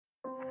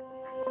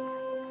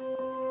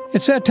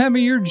It's that time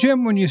of year,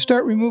 Jim, when you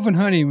start removing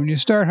honey, when you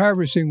start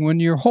harvesting, when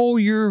your whole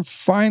year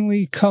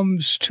finally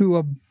comes to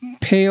a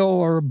pail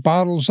or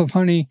bottles of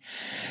honey.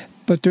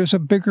 But there's a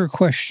bigger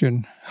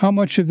question. How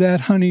much of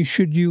that honey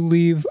should you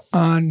leave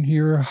on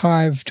your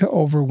hive to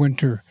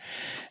overwinter?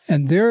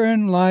 And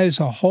therein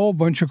lies a whole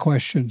bunch of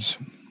questions.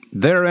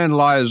 Therein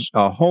lies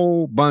a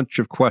whole bunch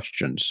of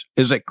questions.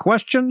 Is it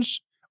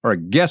questions or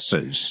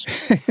guesses?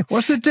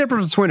 What's the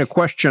difference between a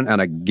question and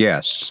a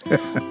guess?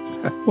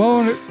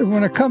 Well,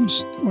 when it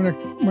comes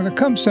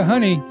to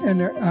honey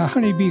and a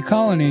honeybee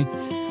colony,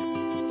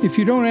 if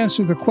you don't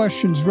answer the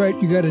questions right,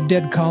 you got a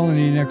dead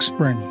colony next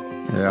spring.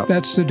 Yeah,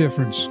 that's the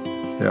difference.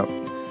 Yep.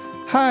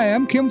 Hi,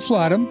 I'm Kim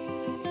Flottam.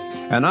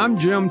 And I'm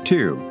Jim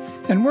too.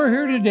 And we're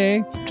here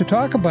today to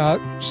talk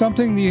about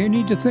something that you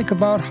need to think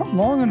about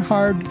long and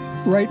hard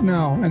right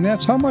now, and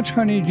that's how much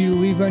honey do you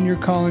leave on your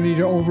colony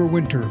to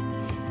overwinter?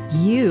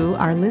 You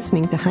are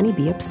listening to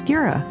Honeybee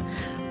Obscura,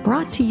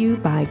 brought to you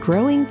by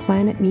Growing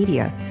Planet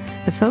Media,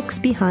 the folks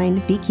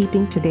behind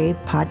Beekeeping Today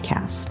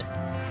podcast.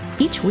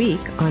 Each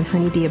week on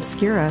Honeybee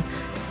Obscura,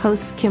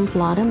 hosts Kim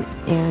Flottam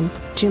and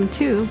Jim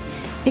too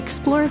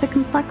explore the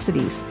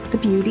complexities, the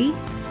beauty,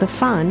 the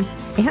fun,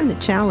 and the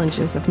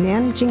challenges of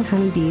managing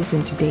honeybees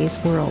in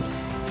today's world.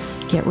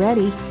 Get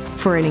ready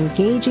for an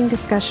engaging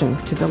discussion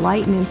to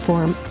delight and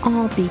inform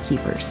all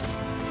beekeepers.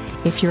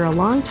 If you're a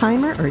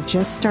long-timer or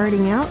just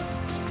starting out,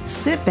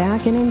 sit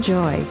back and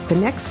enjoy the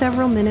next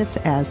several minutes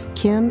as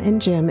Kim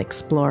and Jim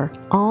explore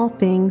all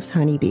things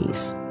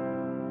honeybees.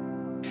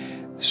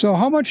 So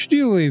how much do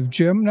you leave,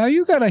 Jim? Now,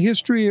 you got a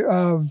history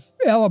of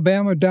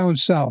Alabama down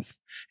south,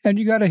 and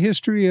you got a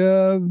history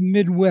of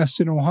Midwest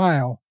in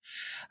Ohio.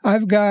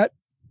 I've got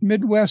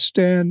Midwest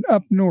and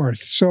up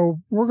north.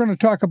 So we're going to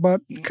talk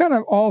about kind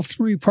of all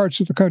three parts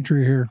of the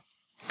country here.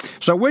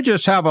 So we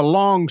just have a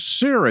long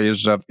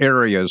series of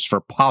areas for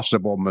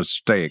possible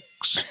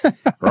mistakes,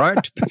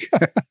 right?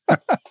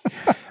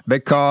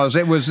 Because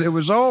it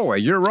was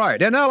always, you're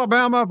right, in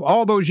Alabama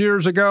all those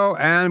years ago,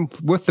 and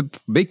with the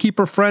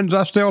beekeeper friends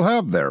I still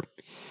have there.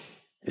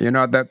 You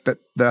know, that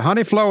the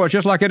honey flow is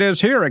just like it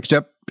is here,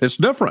 except it's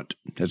different.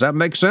 Does that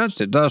make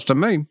sense? It does to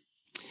me.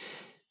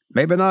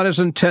 Maybe not as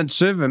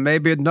intensive, and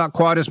maybe not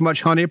quite as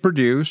much honey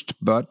produced,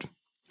 but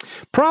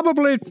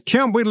probably,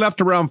 Kim, we left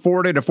around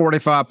 40 to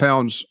 45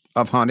 pounds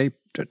of honey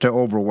to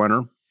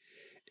overwinter.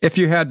 If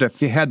you had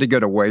to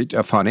get a weight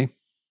of honey,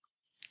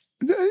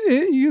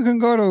 you can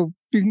go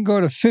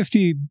to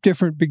 50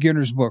 different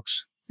beginners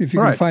books if you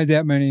can find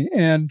that many,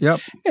 and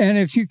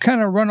if you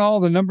kind of run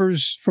all the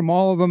numbers from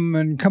all of them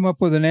and come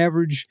up with an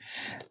average,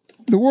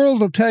 the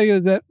world will tell you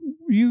that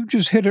you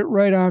just hit it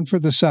right on for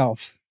the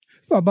South,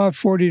 about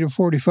 40 to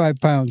 45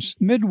 pounds.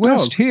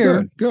 Midwest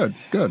here, good.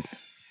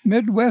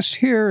 Midwest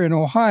here in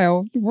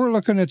Ohio, we're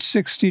looking at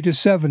 60 to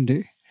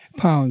 70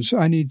 pounds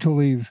I need to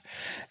leave.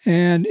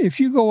 And if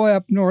you go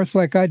up north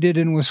like I did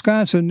in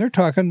Wisconsin, they're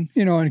talking,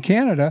 in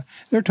Canada,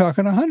 they're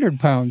talking 100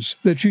 pounds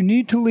that you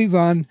need to leave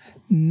on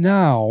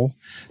now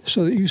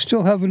so that you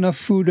still have enough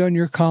food on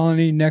your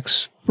colony next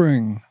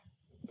spring.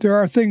 There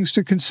are things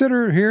to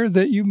consider here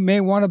that you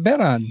may want to bet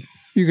on.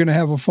 You're going to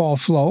have a fall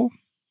flow.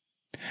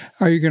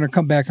 Are you going to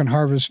come back and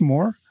harvest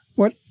more?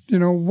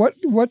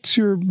 What's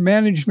your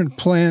management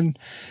plan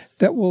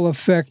that will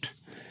affect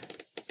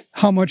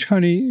how much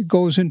honey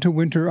goes into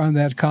winter on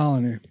that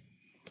colony?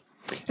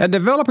 And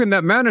developing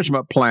that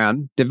management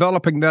plan,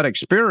 developing that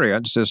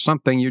experience is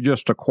something you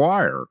just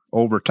acquire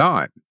over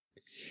time.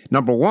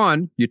 Number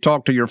one, you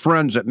talk to your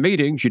friends at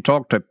meetings, you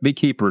talk to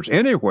beekeepers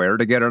anywhere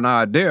to get an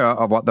idea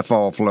of what the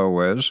fall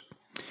flow is.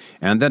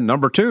 And then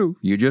number two,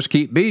 you just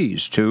keep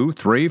bees 2,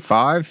 3,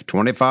 5,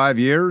 25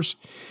 years.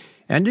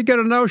 And you get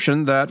a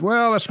notion that,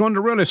 well, it's going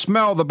to really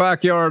smell the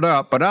backyard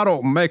up, but I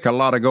don't make a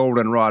lot of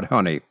goldenrod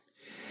honey.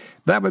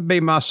 That would be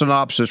my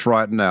synopsis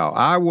right now.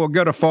 I will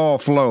get a fall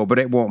flow, but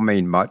it won't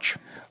mean much.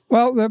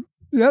 Well,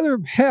 the other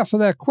half of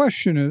that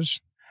question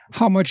is,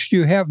 how much do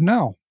you have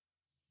now?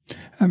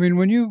 I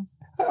mean,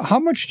 how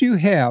much do you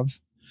have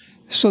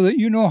so that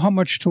you know how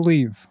much to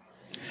leave?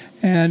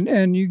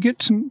 And you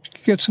get some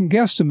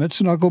guesstimates,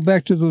 and I'll go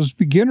back to those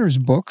beginners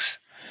books.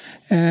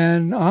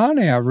 And on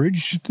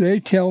average,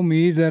 they tell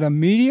me that a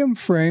medium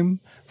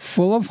frame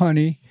full of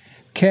honey,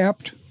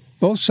 capped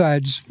both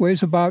sides,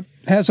 has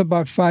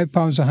about 5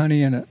 pounds of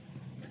honey in it.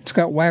 It's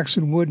got wax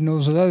and wood and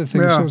those other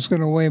things, so it's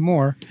going to weigh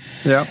more.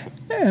 Yeah.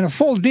 And a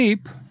full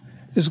deep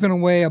is going to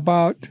weigh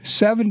about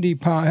 70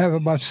 pounds, have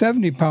about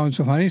 70 pounds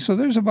of honey. So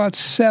there's about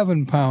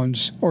 7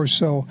 pounds or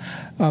so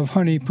of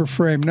honey per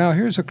frame. Now,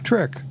 here's a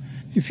trick.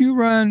 If you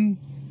run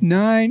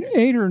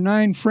 8 or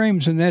 9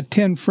 frames in that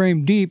 10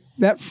 frame deep,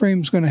 that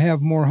frame's going to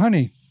have more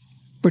honey,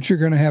 but you're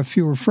going to have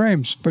fewer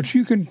frames. But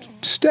you can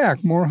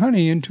stack more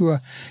honey into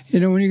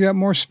when you got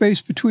more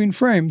space between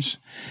frames,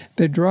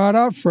 they draw it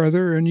out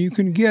further, and you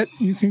can get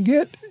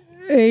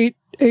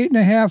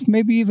 8.5,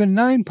 maybe even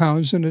 9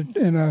 pounds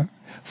in a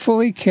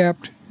fully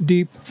capped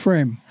deep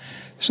frame.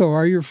 So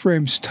are your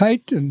frames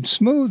tight and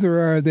smooth, or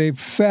are they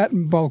fat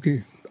and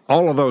bulky?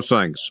 All of those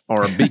things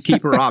are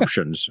beekeeper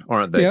options,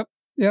 aren't they?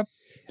 Yep.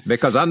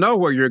 Because I know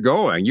where you're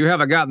going. You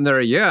haven't gotten there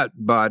yet,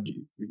 but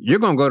you're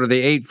going to go to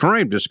the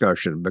 8-frame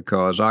discussion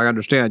because I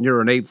understand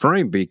you're an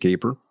 8-frame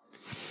beekeeper.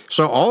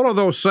 So all of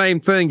those same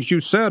things you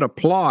said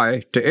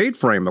apply to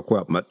 8-frame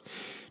equipment.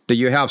 Do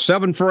you have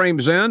 7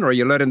 frames in, or are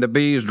you letting the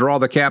bees draw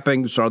the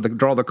cappings or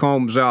draw the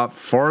combs out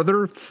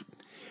farther?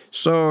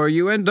 So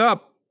you end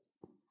up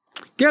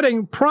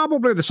getting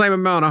probably the same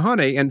amount of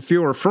honey in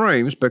fewer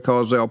frames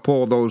because they'll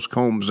pull those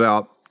combs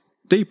out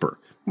deeper.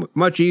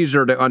 Much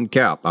easier to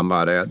uncap, I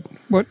might add.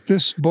 What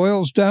this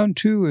boils down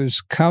to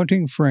is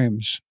counting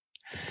frames.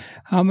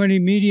 How many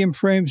medium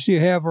frames do you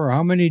have, or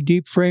how many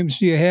deep frames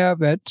do you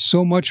have at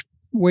so much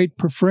weight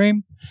per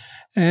frame?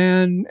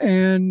 And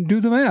do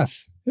the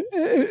math.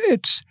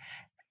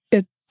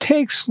 It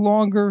takes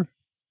longer,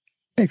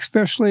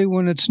 especially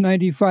when it's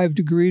 95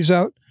 degrees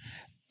out,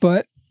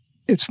 but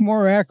it's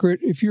more accurate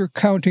if you're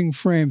counting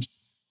frames.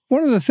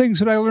 One of the things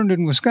that I learned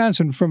in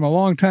Wisconsin from a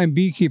longtime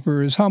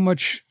beekeeper is how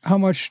much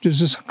does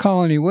this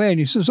colony weigh? And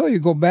he says, you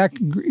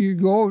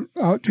go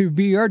out to your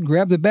bee yard,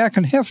 grab the back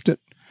and heft it.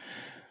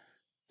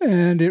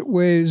 And it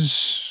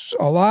weighs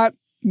a lot,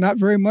 not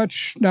very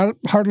much, not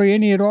hardly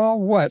any at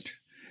all. What?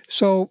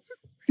 So,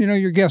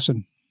 you're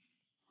guessing.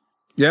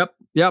 Yep.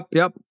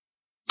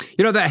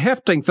 That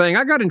hefting thing,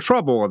 I got in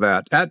trouble with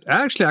that.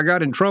 Actually, I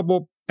got in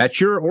trouble at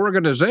your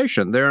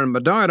organization there in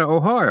Medina,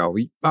 Ohio,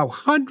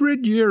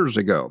 100 years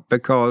ago,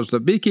 because the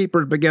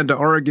beekeepers began to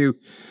argue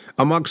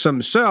amongst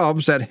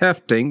themselves that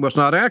hefting was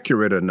not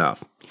accurate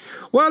enough.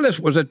 Well, it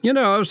was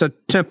a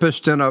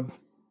tempest in a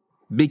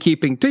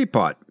beekeeping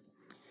teapot.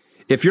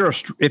 If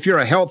you're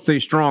a healthy,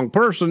 strong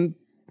person,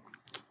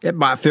 it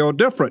might feel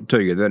different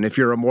to you than if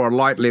you're a more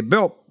lightly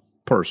built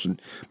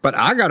person. But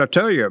I got to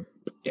tell you,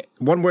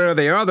 one way or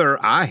the other,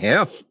 I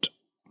heft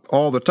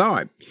all the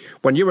time.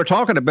 When you were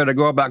talking a bit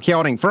ago about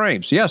counting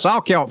frames, yes,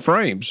 I'll count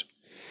frames.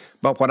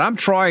 But when I'm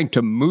trying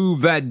to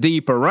move that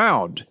deep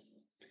around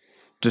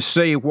to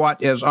see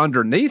what is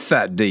underneath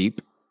that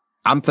deep,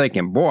 I'm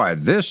thinking, boy,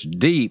 this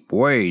deep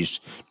weighs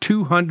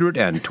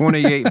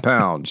 228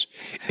 pounds.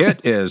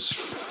 It is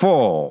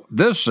full.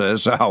 This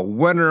is a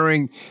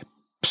wintering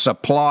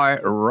supply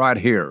right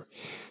here.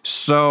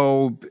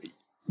 So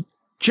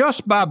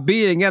just by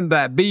being in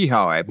that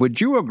beehive,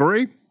 would you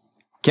agree?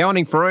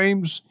 Counting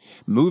frames,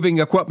 moving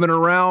equipment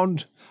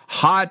around,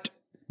 hot,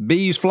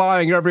 bees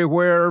flying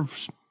everywhere,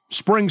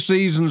 spring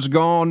season's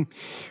gone.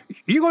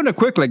 You're going to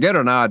quickly get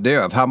an idea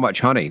of how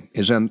much honey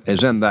is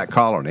in that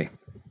colony.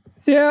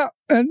 Yeah,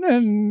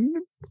 and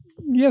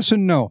yes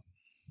and no.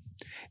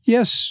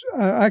 Yes,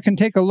 I can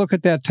take a look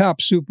at that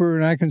top super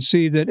and I can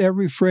see that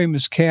every frame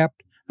is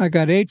capped. I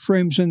got 8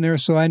 frames in there,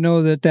 so I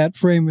know that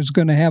frame is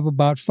going to have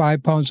about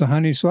 5 pounds of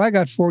honey. So I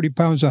got 40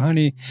 pounds of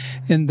honey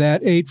in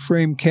that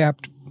 8-frame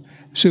capped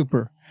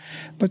super.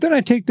 But then I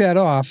take that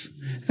off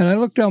and I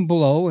look down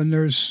below and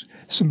there's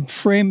some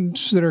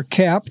frames that are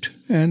capped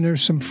and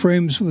there's some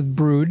frames with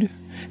brood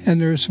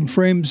and there's some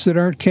frames that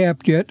aren't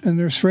capped yet and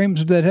there's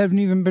frames that haven't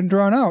even been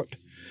drawn out.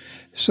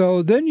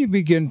 So then you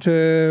begin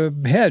to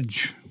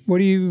hedge. What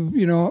do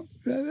you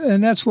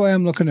and that's why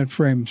I'm looking at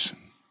frames.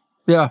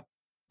 Yeah.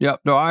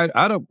 No,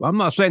 I'm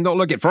not saying don't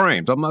look at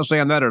frames. I'm not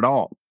saying that at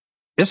all.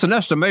 It's an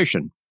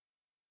estimation.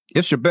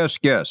 It's your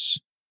best guess.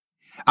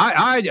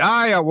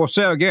 I will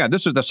say again,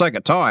 this is the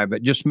second time,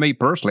 but just me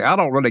personally, I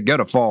don't really get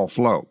a fall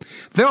flow.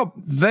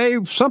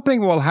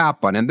 Something will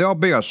happen, and there'll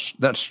be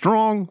that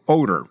strong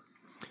odor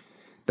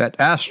that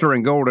aster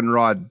and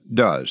goldenrod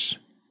does.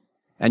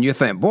 And you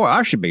think, boy,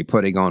 I should be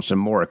putting on some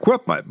more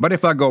equipment. But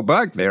if I go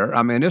back there,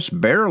 I mean, it's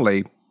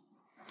barely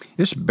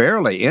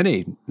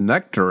any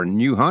nectar and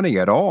new honey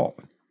at all.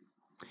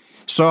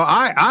 So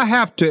I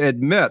have to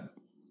admit,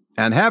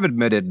 and have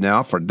admitted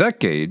now for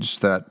decades,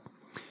 that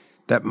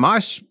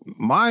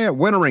my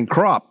wintering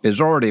crop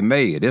is already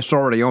made. It's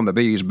already on the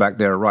bees back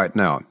there right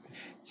now.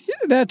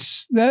 That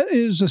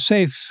is a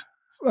safe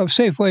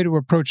way to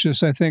approach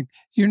this, I think.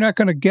 You're not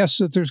going to guess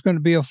that there's going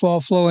to be a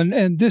fall flow.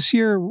 And this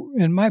year,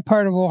 in my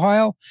part of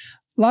Ohio,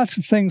 lots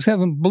of things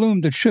haven't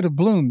bloomed that should have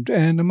bloomed.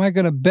 And am I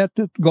going to bet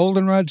that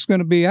goldenrod's going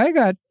to be? I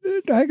got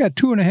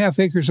 2.5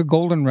 acres of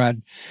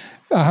goldenrod,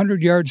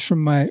 100 yards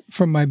from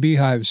my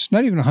beehives.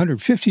 Not even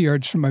 150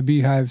 yards from my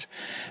beehives.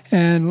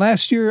 And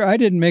last year, I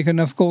didn't make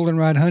enough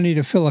goldenrod honey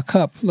to fill a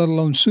cup, let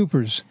alone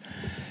supers.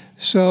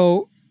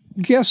 So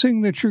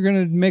guessing that you're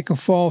going to make a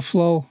fall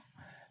flow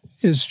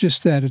is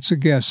just that. It's a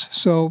guess.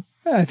 So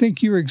I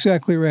think you're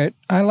exactly right.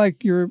 I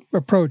like your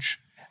approach.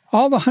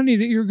 All the honey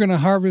that you're going to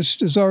harvest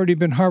has already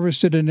been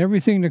harvested, and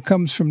everything that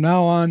comes from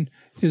now on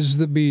is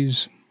the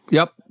bees.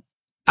 Yep.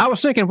 I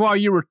was thinking while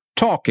you were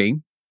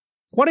talking,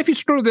 what if you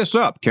screw this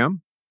up,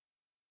 Kim?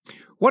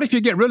 What if you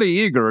get really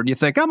eager and you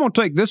think, I'm going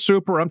to take this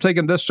super, I'm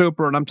taking this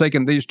super, and I'm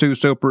taking these 2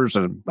 supers,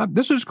 and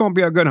this is going to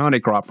be a good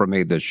honey crop for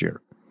me this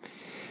year.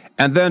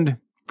 And then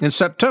in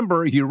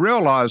September, you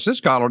realize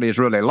this colony is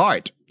really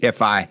light.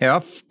 If I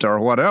heft or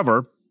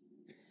whatever,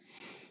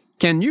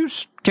 can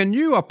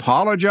you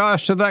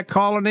apologize to that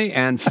colony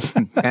and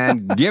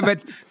give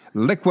it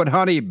liquid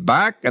honey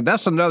back? And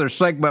that's another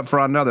segment for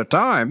another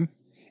time.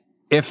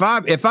 if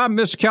I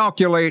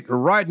miscalculate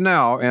right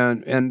now,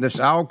 and this,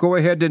 I'll go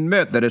ahead and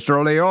admit that it's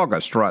early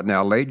August right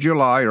now, late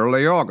July,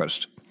 early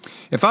August.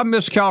 If I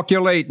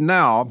miscalculate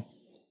now,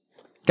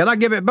 can I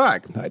give it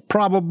back?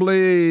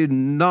 Probably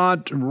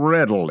not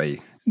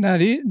readily.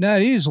 Not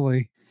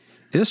easily.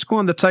 It's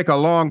going to take a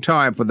long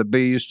time for the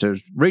bees to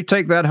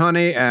retake that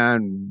honey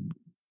and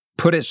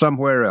put it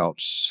somewhere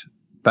else,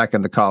 back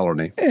in the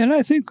colony. And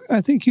I think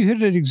you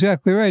hit it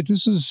exactly right.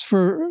 This is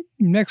for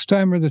next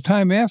time or the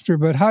time after,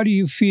 but how do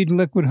you feed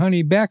liquid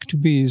honey back to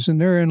bees?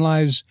 And therein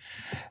lies,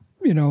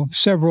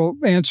 several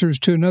answers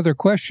to another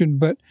question.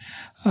 But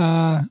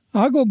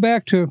I'll go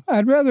back to,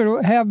 I'd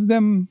rather have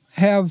them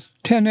have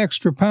 10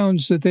 extra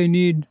pounds that they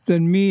need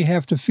than me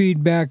have to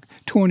feed back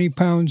 20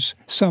 pounds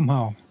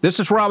somehow. This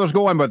is where I was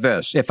going with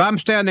this. If I'm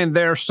standing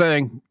there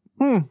saying,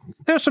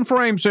 there's some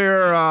frames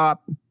here,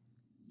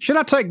 should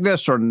I take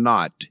this or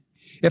not?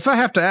 If I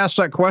have to ask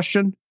that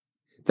question,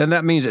 then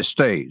that means it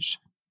stays.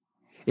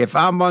 If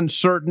I'm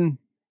uncertain,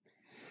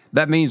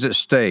 that means it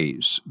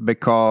stays,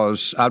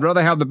 because I'd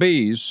rather have the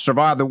bees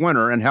survive the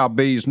winter and have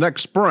bees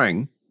next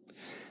spring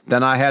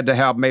than I had to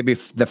have maybe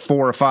the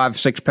 4 or 5,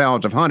 6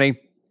 pounds of honey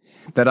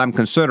that I'm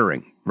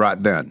considering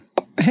right then.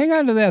 Hang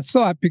on to that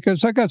thought,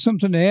 because I got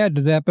something to add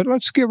to that, but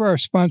let's give our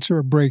sponsor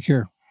a break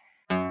here.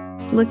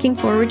 Looking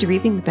forward to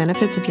reaping the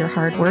benefits of your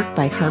hard work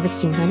by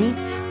harvesting honey?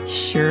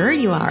 Sure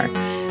you are,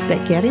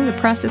 but getting the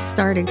process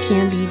started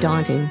can be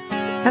daunting.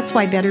 That's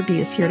why Better Bee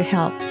is here to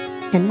help.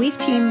 And we've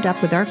teamed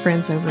up with our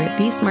friends over at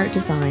Bee Smart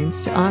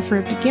Designs to offer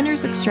a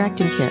beginner's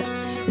extracting kit.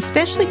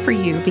 Especially for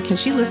you,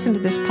 because you listen to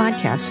this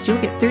podcast,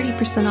 you'll get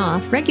 30%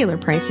 off regular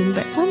pricing,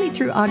 but only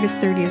through August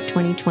 30th,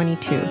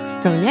 2022.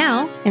 Go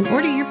now and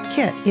order your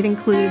kit. It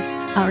includes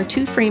our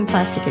 2-frame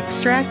plastic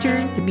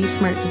extractor, the Bee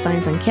Smart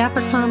Designs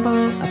Uncapper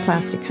combo, a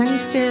plastic honey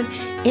sieve,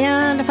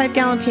 and a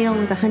 5-gallon pail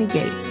with a honey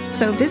gate.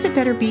 So visit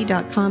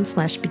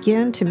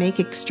betterbee.com/begin to make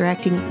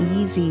extracting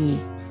easy.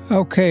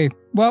 Okay.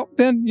 Well,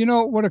 then you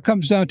know what it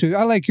comes down to.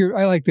 I like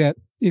that.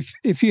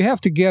 If you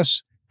have to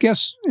guess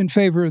in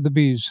favor of the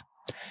bees.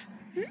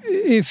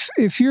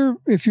 If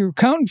you're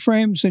counting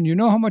frames and you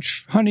know how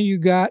much honey you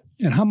got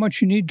and how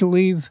much you need to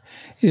leave,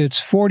 it's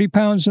 40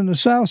 pounds in the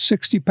south,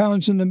 60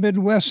 pounds in the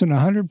Midwest, and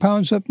 100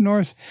 pounds up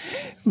north.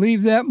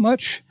 Leave that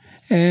much,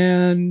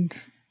 and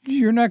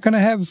you're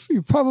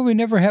probably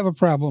never have a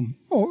problem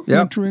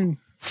wintering,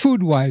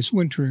 food-wise,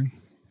 wintering.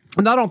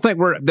 And I don't think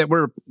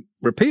we're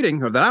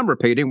repeating, or that I'm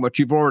repeating what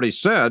you've already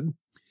said,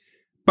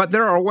 but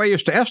there are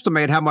ways to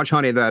estimate how much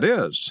honey that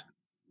is.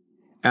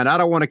 And I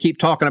don't want to keep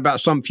talking about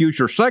some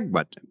future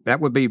segment.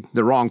 That would be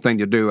the wrong thing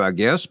to do, I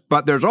guess.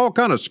 But there's all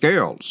kind of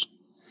scales.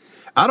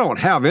 I don't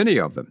have any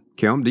of them.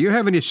 Kim, do you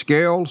have any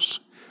scales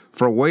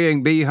for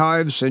weighing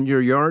beehives in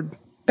your yard?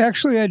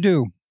 Actually, I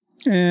do.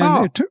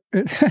 And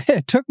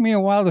it took me a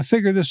while to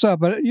figure this out.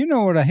 But you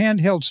know what a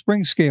handheld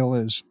spring scale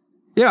is?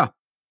 Yeah.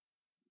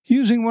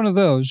 Using one of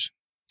those,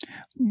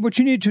 what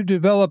you need to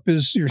develop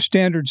is your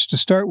standards to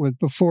start with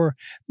before,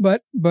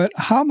 but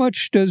how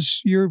much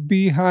does your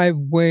beehive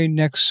weigh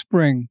next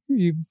spring?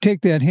 You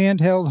take that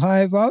handheld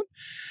hive out,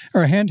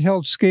 or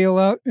handheld scale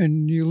out,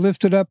 and you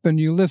lift it up, and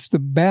you lift the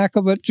back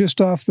of it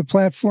just off the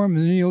platform,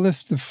 and then you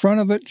lift the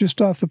front of it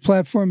just off the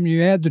platform, and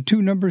you add the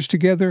two numbers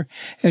together,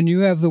 and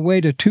you have the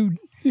weight of two,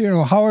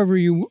 however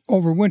you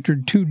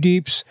overwintered, 2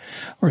 deeps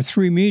or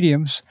 3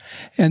 mediums,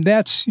 and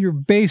that's your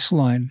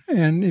baseline.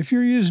 And if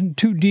you're using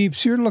 2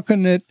 deeps, you're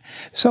looking at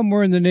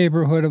somewhere in the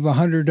neighborhood of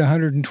 100 to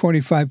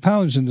 125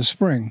 pounds in the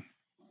spring.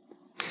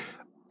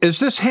 Is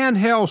this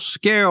handheld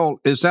scale,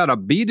 is that a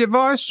bee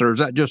device, or is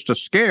that just a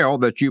scale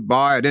that you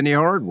buy at any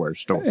hardware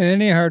store?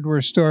 Any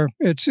hardware store.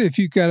 It's if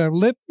you got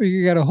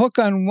a hook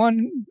on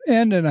one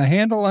end and a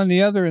handle on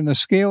the other and the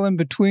scale in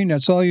between,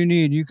 that's all you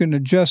need. You can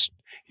adjust.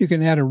 You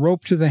can add a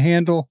rope to the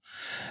handle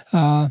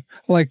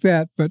like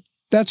that. But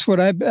that's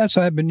what I've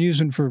been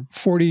using for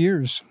 40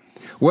 years.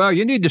 Well,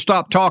 you need to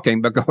stop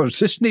talking, because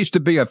this needs to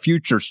be a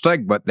future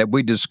segment that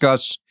we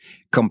discuss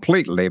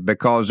completely,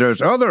 because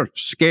there's other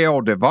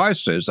scale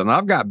devices, and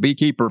I've got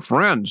beekeeper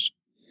friends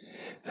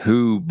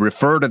who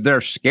refer to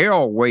their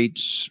scale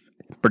weights,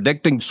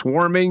 predicting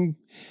swarming,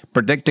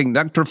 predicting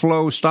nectar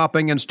flow,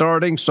 stopping and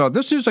starting. So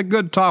this is a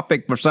good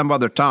topic for some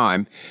other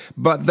time.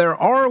 But there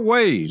are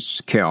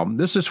ways, Kim,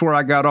 this is where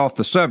I got off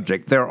the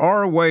subject, there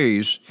are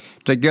ways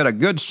to get a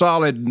good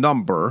solid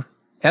number,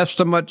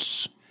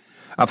 estimates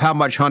of how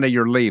much honey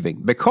you're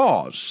leaving.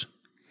 Because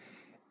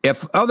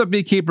if other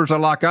beekeepers are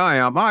like I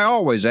am, I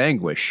always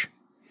anguish.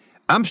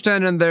 I'm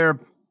standing there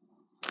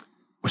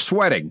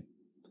sweating,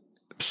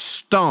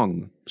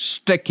 stung,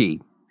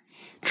 sticky,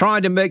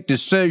 trying to make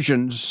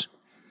decisions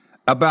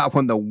about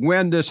when the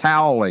wind is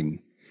howling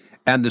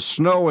and the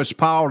snow is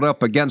piled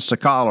up against the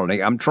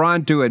colony. I'm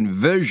trying to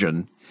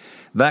envision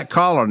that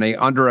colony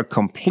under a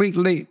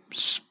completely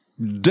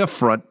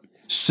different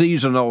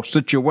seasonal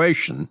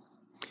situation.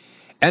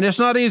 And it's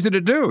not easy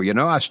to do.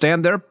 I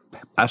stand there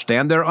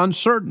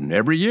uncertain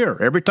every year,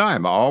 every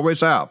time. I always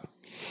have.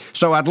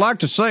 So I'd like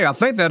to say I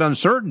think that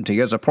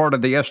uncertainty is a part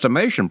of the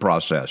estimation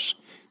process.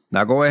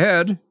 Now go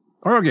ahead.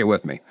 Argue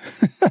with me.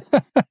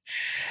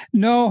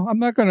 No, I'm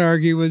not going to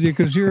argue with you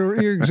because you're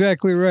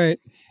exactly right.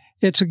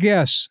 It's a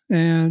guess,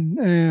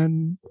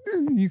 and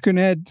you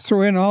can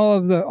throw in all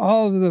of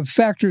the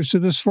factors to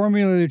this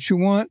formula that you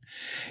want.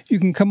 You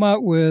can come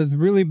out with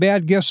really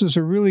bad guesses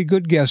or really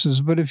good guesses.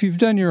 But if you've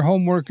done your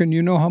homework and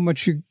you know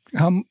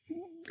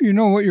you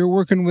know what you're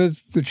working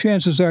with, the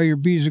chances are your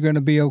bees are going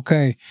to be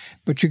okay.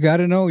 But you got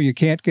to know, you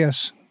can't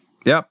guess.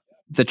 Yep.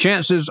 The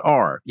chances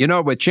are,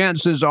 what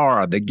chances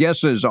are, the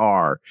guesses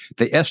are,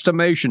 the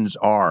estimations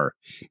are.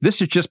 This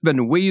has just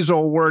been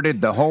weasel worded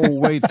the whole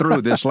way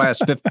through this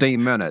last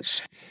 15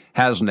 minutes,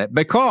 hasn't it?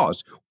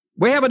 Because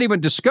we haven't even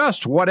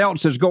discussed what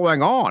else is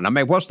going on. I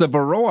mean, what's the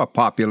Varroa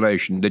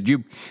population? Did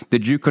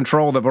you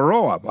control the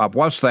Varroa?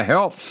 What's the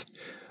health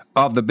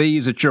of the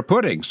bees that you're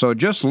putting? So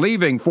just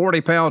leaving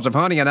 40 pounds of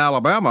honey in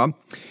Alabama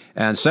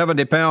and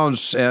 70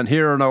 pounds and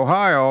here in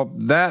Ohio,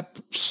 that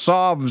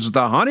solves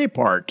the honey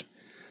part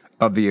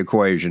of the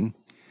equation,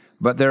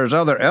 but there's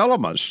other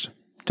elements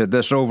to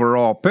this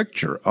overall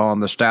picture on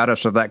the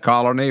status of that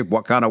colony,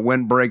 what kind of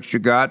windbreaks you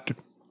got.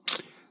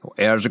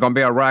 Is there going to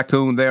be a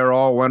raccoon there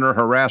all winter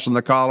harassing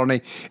the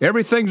colony?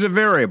 Everything's a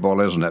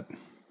variable, isn't it?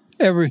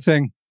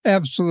 Everything.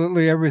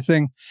 Absolutely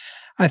everything.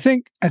 I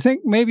think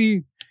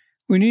maybe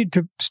we need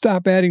to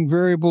stop adding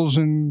variables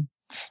and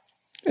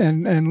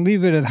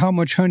leave it at how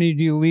much honey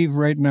do you leave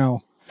right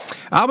now.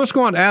 I was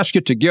going to ask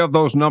you to give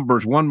those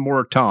numbers one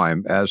more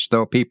time as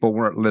though people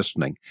weren't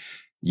listening.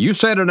 You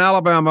said in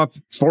Alabama,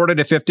 40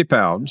 to 50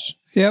 pounds.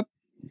 Yep.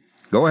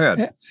 Go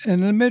ahead.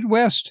 And the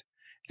Midwest,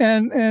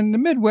 and the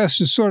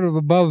Midwest is sort of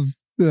above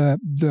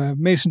the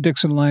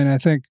Mason-Dixon line, I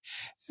think,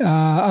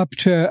 up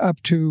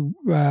to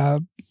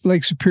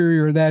Lake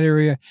Superior, that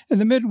area. In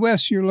the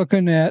Midwest, you're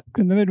looking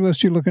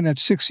at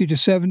 60 to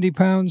 70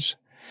 pounds.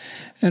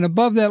 And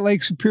above that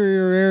Lake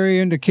Superior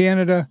area into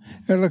Canada,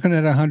 they're looking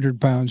at 100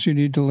 pounds you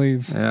need to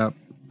leave. Yeah.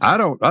 I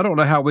don't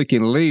know how we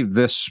can leave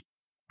this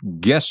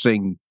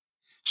guessing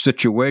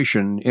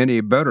situation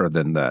any better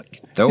than that.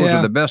 Those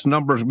are the best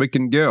numbers we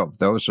can give.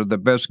 Those are the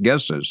best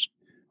guesses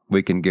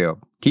we can give.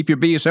 Keep your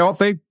bees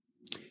healthy,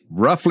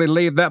 roughly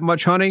leave that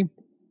much honey,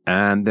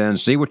 and then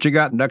see what you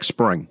got next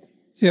spring.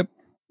 Yep.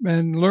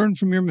 And learn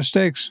from your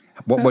mistakes.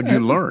 What would you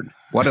learn?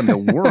 What in the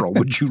world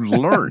would you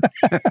learn?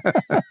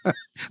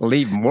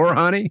 Leave more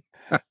honey?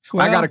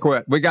 Well, I got to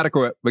quit. We got to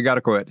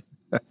quit.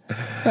 All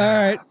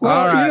right. Well,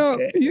 all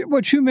right.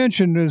 What you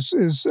mentioned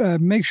is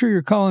make sure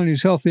your colony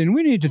is healthy, and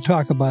we need to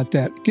talk about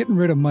that, getting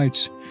rid of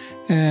mites,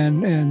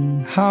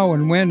 and how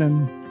and when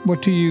and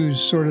what to use,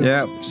 sort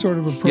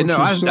of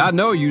approaches. I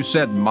know you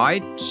said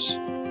mites,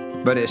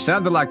 but it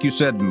sounded like you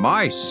said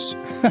mice,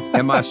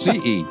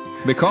 M-I-C-E,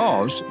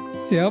 because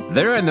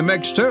they're in the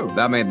mix too.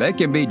 I mean, they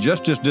can be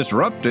just as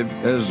disruptive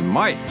as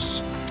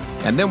mites.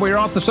 And then we're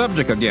off the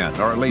subject again,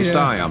 or at least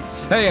I am.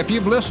 Hey, if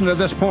you've listened to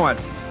this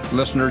point,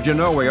 listeners,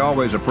 we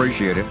always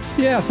appreciate it.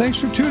 Yeah, thanks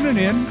for tuning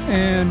in,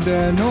 and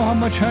know how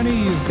much honey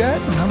you've got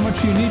and how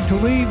much you need to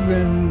leave,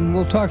 and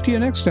we'll talk to you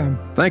next time.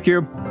 Thank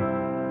you.